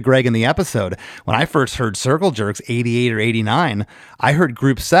I said to Greg in the episode, when I first heard Circle Jerks, 88 or 89, I heard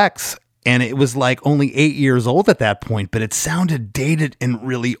Group Sex, and it was like only 8 years old at that point, but it sounded dated and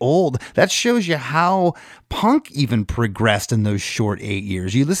really old. That shows you how punk even progressed in those short 8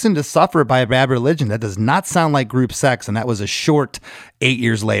 years. You listen to Suffer by Bad Religion, that does not sound like Group Sex, and that was a short 8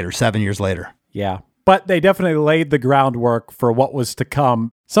 years later, 7 years later. Yeah, but they definitely laid the groundwork for what was to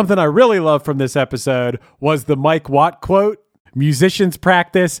come. Something I really love from this episode was the Mike Watt quote. Musicians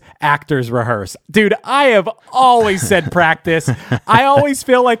practice, actors rehearse. Dude, I have always said practice. I always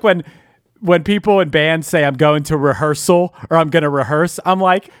feel like when people in bands say I'm going to rehearsal or I'm going to rehearse, I'm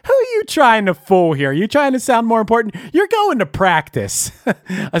like, who are you trying to fool here? Are you trying to sound more important? You're going to practice.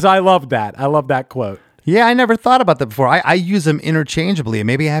 So I love that. I love that quote. Yeah, I never thought about that before. I use them interchangeably.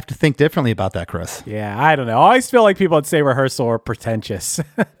 Maybe I have to think differently about that, Chris. Yeah, I don't know. I always feel like people that say rehearsal are pretentious.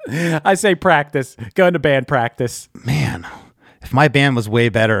 I say practice. Going to band practice. Man, if my band was way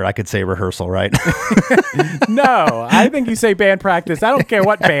better, I could say rehearsal, right? No, I think you say band practice. I don't care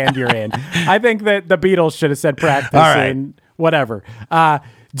what band you're in. I think that the Beatles should have said practice and whatever.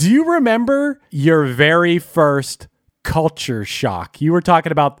 Do you remember your very first culture shock? You were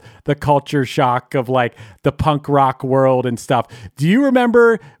talking about the culture shock of like the punk rock world and stuff. Do you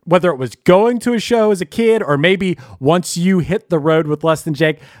remember whether it was going to a show as a kid or maybe once you hit the road with Less Than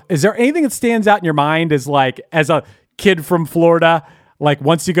Jake? Is there anything that stands out in your mind as a kid from Florida, like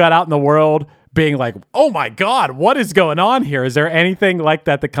once you got out in the world, being like, oh my God, what is going on here? Is there anything like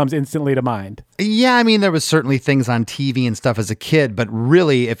that comes instantly to mind? Yeah, I mean, there was certainly things on TV and stuff as a kid, but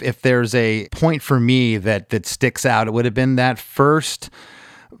really, if there's a point for me that sticks out, it would have been that first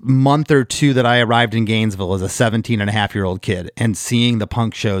month or two that I arrived in Gainesville as a 17-and-a-half-year-old kid and seeing the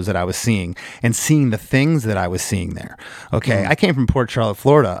punk shows that I was seeing and seeing the things that I was seeing there. Okay, I came from Port Charlotte,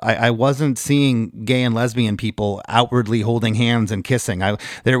 Florida. I wasn't seeing gay and lesbian people outwardly holding hands and kissing.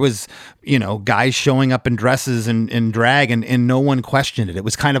 There was, guys showing up in dresses and drag and no one questioned it. It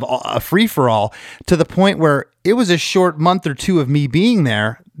was kind of a free-for-all to the point where it was a short month or two of me being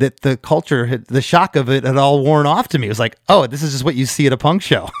there that the culture, the shock of it had all worn off to me. It was like, oh, this is just what you see at a punk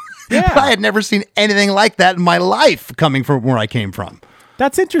show. Yeah. I had never seen anything like that in my life coming from where I came from.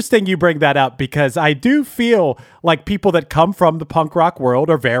 That's interesting you bring that up because I do feel like people that come from the punk rock world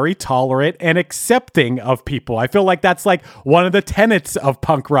are very tolerant and accepting of people. I feel like that's like one of the tenets of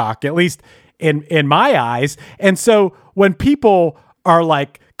punk rock, at least in my eyes. And so when people are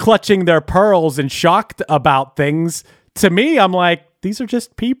like clutching their pearls and shocked about things, to me, I'm like, these are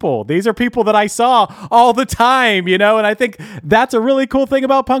just people. These are people that I saw all the time, And I think that's a really cool thing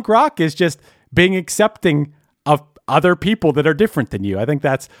about punk rock is just being accepting of other people that are different than you. I think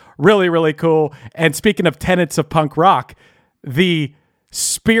that's really, really cool. And speaking of tenets of punk rock, the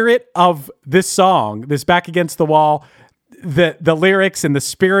spirit of this song, this Back Against the Wall, the lyrics and the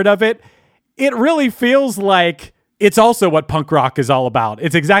spirit of it, it really feels like it's also what punk rock is all about.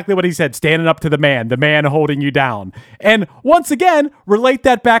 It's exactly what he said, standing up to the man holding you down. And once again, relate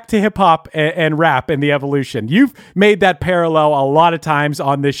that back to hip hop and rap and the evolution. You've made that parallel a lot of times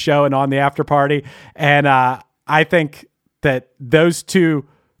on this show and on the after party. And I think that those two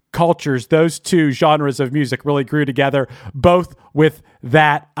cultures, those two genres of music really grew together, both with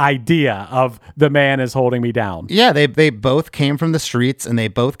that idea of the man is holding me down. Yeah, they both came from the streets and they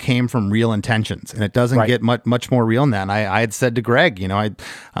both came from real intentions. And it doesn't get much more real than that. And I had said to Greg, I'm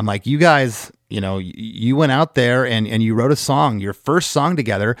like, you guys, you went out there and you wrote a song, your first song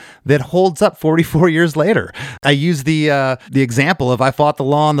together that holds up 44 years later. I use the example of I fought the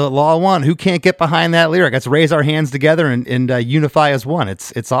law and the law won. Who can't get behind that lyric? Let's raise our hands together and unify as one.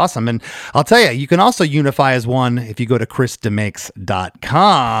 It's awesome. And I'll tell you can also unify as one if you go to chrisdemakes.com,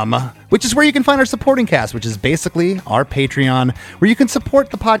 which is where you can find our supporting cast, which is basically our Patreon, where you can support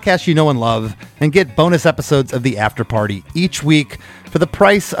the podcast you know and love and get bonus episodes of the After Party each week for the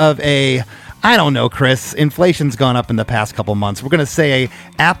price of I don't know, Chris. Inflation's gone up in the past couple months. We're going to say a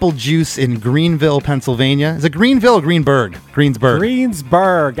apple juice in Greenville, Pennsylvania. Is it Greenville or Greenburg?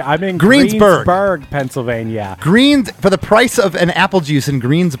 Greensburg. I'm in Greensburg, Pennsylvania. For the price of an apple juice in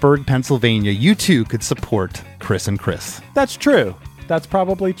Greensburg, Pennsylvania, you too could support Chris and Chris. That's true. That's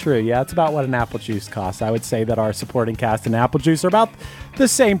probably true. Yeah, it's about what an apple juice costs. I would say that our supporting cast and apple juice are about the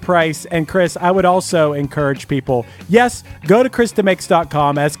same price. And Chris, I would also encourage people, yes, go to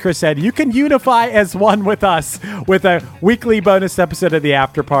chrisdemakes.com. As Chris said, you can unify as one with us with a weekly bonus episode of the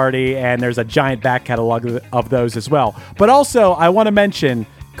After Party. And there's a giant back catalog of those as well. But also, I want to mention,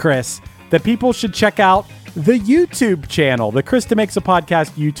 Chris, that people should check out the YouTube channel, the Chris Makes a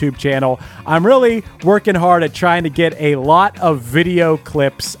Podcast YouTube channel. I'm really working hard at trying to get a lot of video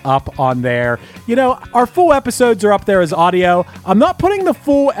clips up on there. Our full episodes are up there as audio. I'm not putting the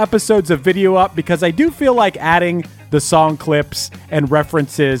full episodes of video up because I do feel like adding the song clips and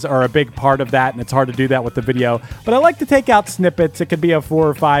references are a big part of that, and it's hard to do that with the video. But I like to take out snippets. It could be a 4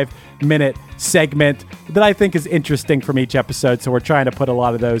 or 5 minute segment that I think is interesting from each episode. So we're trying to put a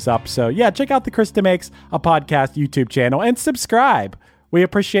lot of those up. So yeah, check out the Chris Makes a Podcast YouTube channel and subscribe. We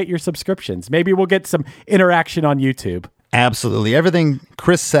appreciate your subscriptions. Maybe we'll get some interaction on YouTube. Absolutely. Everything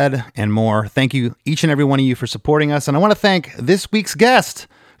Chris said and more. Thank you, each and every one of you, for supporting us. And I want to thank this week's guest,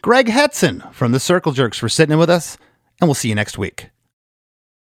 Greg Hetson from the Circle Jerks, for sitting in with us. And we'll see you next week.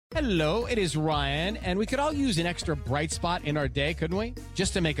 Hello, it is Ryan, and we could all use an extra bright spot in our day, couldn't we?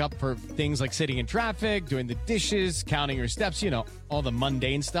 Just to make up for things like sitting in traffic, doing the dishes, counting your steps, all the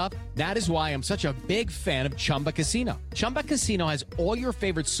mundane stuff. That is why I'm such a big fan of Chumba Casino. Chumba Casino has all your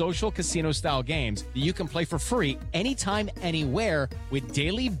favorite social casino-style games that you can play for free anytime, anywhere with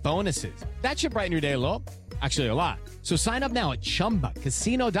daily bonuses. That should brighten your day a little. Actually, a lot. So sign up now at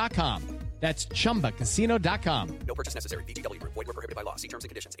ChumbaCasino.com. That's ChumbaCasino.com. No purchase necessary. VGW Group. Void where prohibited by law. See terms and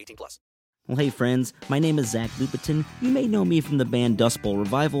conditions. 18+. Well, hey, friends. My name is Zach Lupetin. You may know me from the band Dust Bowl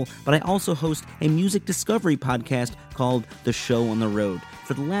Revival, but I also host a music discovery podcast called called The Show on the Road.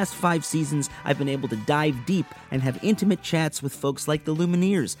 For the last 5 seasons, I've been able to dive deep and have intimate chats with folks like the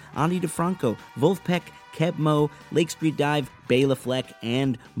Lumineers, Ani DeFranco, Wolfpack, Keb Mo, Lake Street Dive, Bela Fleck,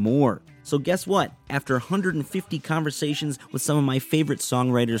 and more. So guess what? After 150 conversations with some of my favorite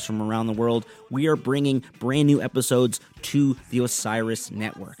songwriters from around the world, we are bringing brand new episodes to the Osiris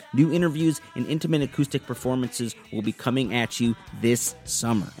Network. New interviews and intimate acoustic performances will be coming at you this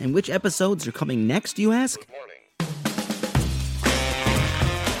summer. And which episodes are coming next, you ask?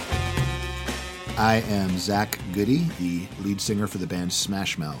 I am Zach Goody, the lead singer for the band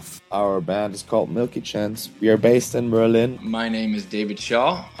Smash Mouth. Our band is called Milky Chance. We are based in Berlin. My name is David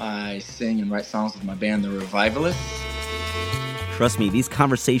Shaw. I sing and write songs with my band, The Revivalists. Trust me, these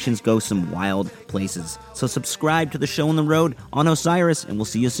conversations go some wild places. So subscribe to The Show on the Road on Osiris, and we'll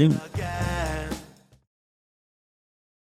see you soon.